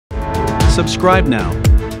Subscribe now.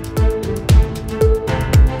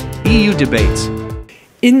 EU debates.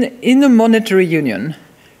 In the monetary union,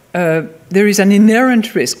 there is an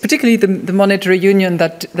inherent risk, particularly the monetary union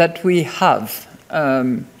that we have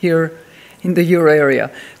here in the euro area.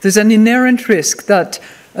 There's an inherent risk that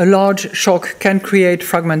a large shock can create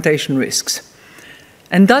fragmentation risks.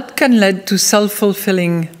 And that can lead to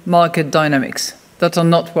self-fulfilling market dynamics that are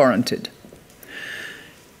not warranted.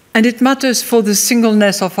 And it matters for the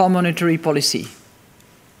singleness of our monetary policy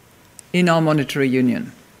in our monetary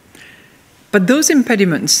union. But those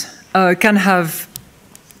impediments can have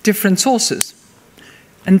different sources.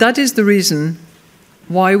 And that is the reason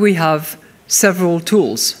why we have several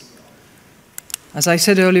tools. As I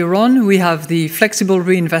said earlier on, we have the flexible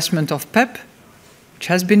reinvestment of PEP, which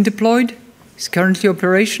has been deployed, is currently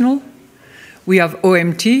operational. We have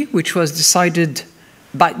OMT, which was decided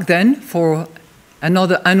back then for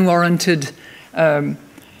another unwarranted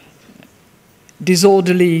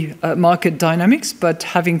disorderly market dynamics, but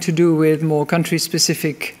having to do with more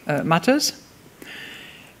country-specific matters,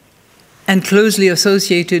 and closely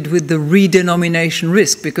associated with the redenomination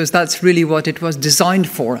risk, because that's really what it was designed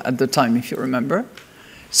for at the time, if you remember.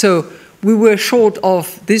 So we were short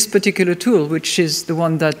of this particular tool, which is the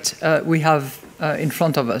one that we have in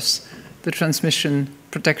front of us, the transmission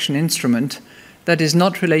protection instrument, that is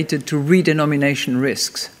not related to redenomination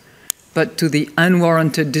risks, but to the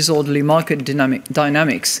unwarranted disorderly market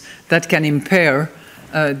dynamics that can impair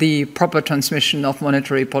the proper transmission of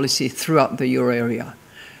monetary policy throughout the euro area,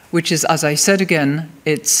 which is, as I said again,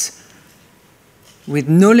 it's with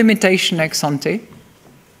no limitation ex ante,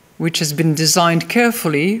 which has been designed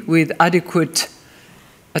carefully with adequate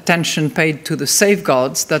attention paid to the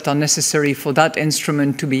safeguards that are necessary for that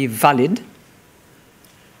instrument to be valid,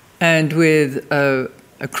 and with a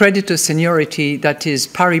creditor seniority that is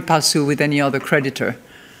pari passu with any other creditor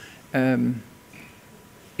in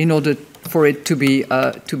order for it to be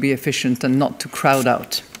efficient and not to crowd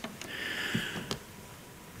out.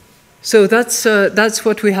 So that's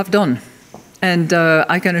what we have done. And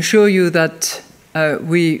I can assure you that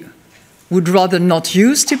we would rather not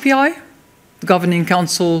use TPI. The Governing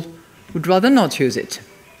Council would rather not use it.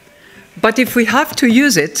 But if we have to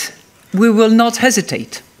use it, we will not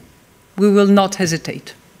hesitate. We will not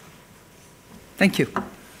hesitate. Thank you.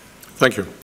 Thank you.